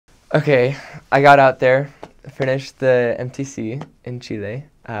Okay, I got out there, finished the MTC in Chile.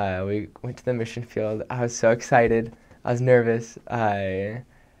 We went to the mission field. I was so excited. I was nervous. I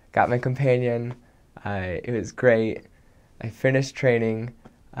got my companion. It was great. I finished training.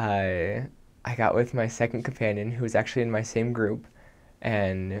 I I got with my second companion, who was actually in my same group,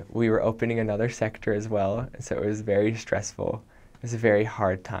 and we were opening another sector as well. And so it was very stressful. It was a very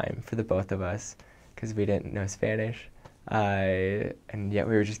hard time for the both of us because we didn't know Spanish, and yet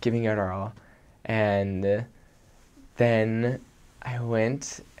we were just giving it our all. And then I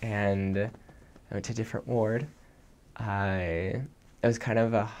went to a different ward. I It was kind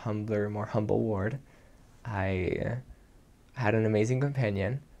of a humbler, more humble ward. I had an amazing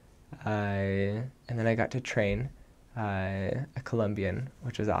companion, and then I got to train a Colombian,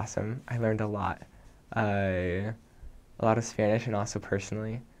 which was awesome. I learned a lot of Spanish, and also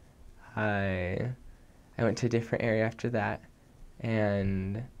personally. I I went to a different area after that,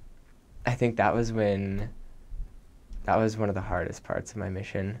 and I think that was one of the hardest parts of my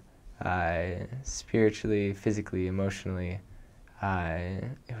mission. Spiritually, physically, emotionally,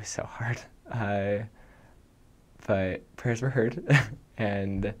 it was so hard. But prayers were heard,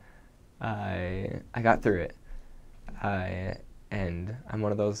 and I got through it. And I'm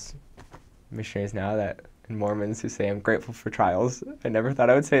one of those missionaries now that and Mormons who say I'm grateful for trials. I never thought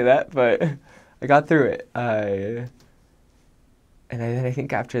I would say that, but I got through it. Then I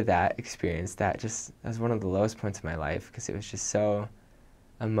think after that experience, that was one of the lowest points of my life because it was just so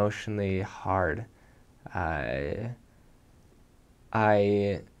emotionally hard. Uh,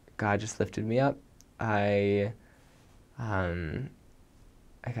 I God just lifted me up. I um,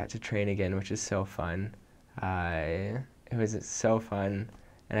 I got to train again, which is so fun. It was so fun,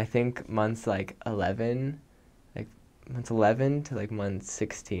 and I think like months 11 to like month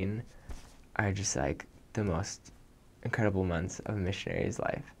 16, are just like the most incredible months of a missionary's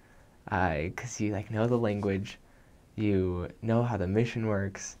life. Because you like know the language, you know how the mission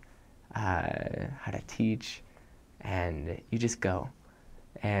works, how to teach, and you just go,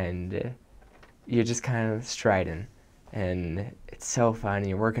 and you're just kind of striding, and it's so fun.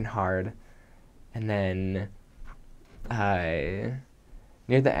 You're working hard, and then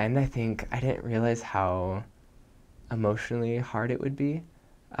near the end, I think I didn't realize how emotionally hard it would be,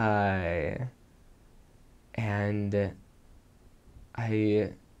 uh, and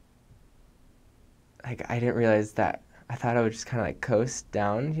I I didn't realize that. I thought I would just kind of like coast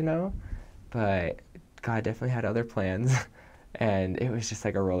down, but God definitely had other plans, and it was just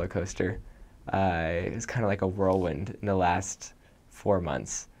like a roller coaster. It was kind of like a whirlwind in the last 4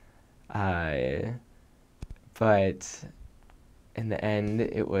 months. Uh, but in the end,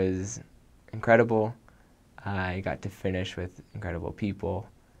 it was incredible. I got to finish with incredible people,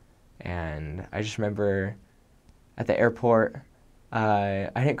 and I just remember at the airport. I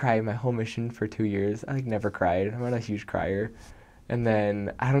didn't cry my whole mission for 2 years. I like never cried. I'm not a huge crier. And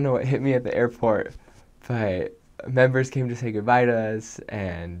then I don't know what hit me at the airport, but members came to say goodbye to us,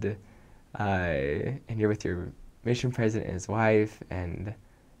 and you're with your mission president and his wife and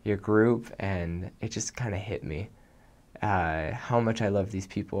your group, and it just kind of hit me how much I love these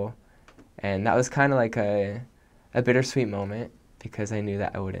people, and that was kind of like a bittersweet moment because I knew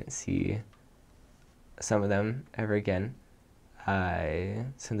that I wouldn't see some of them ever again.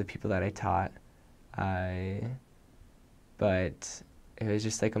 Some of the people that I taught, I, but it was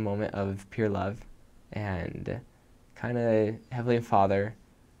just like a moment of pure love and kind of Heavenly Father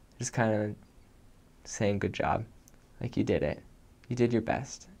just kind of saying good job, like you did it, you did your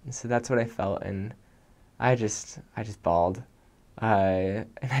best. And so that's what I felt, and I just bawled, and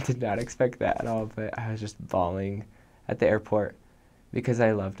I did not expect that at all, but I was just bawling at the airport because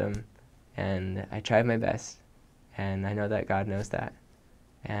I loved them, and I tried my best, and I know that God knows that,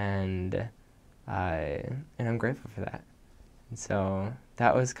 and and I'm grateful for that. And so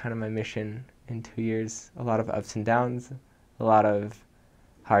that was kind of my mission in 2 years. A lot of ups and downs, a lot of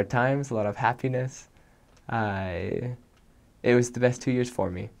hard times, a lot of happiness. I It was the best 2 years for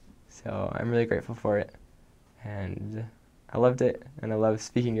me, so I'm really grateful for it, and I loved it, and I love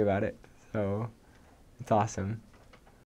speaking about it. So it's awesome.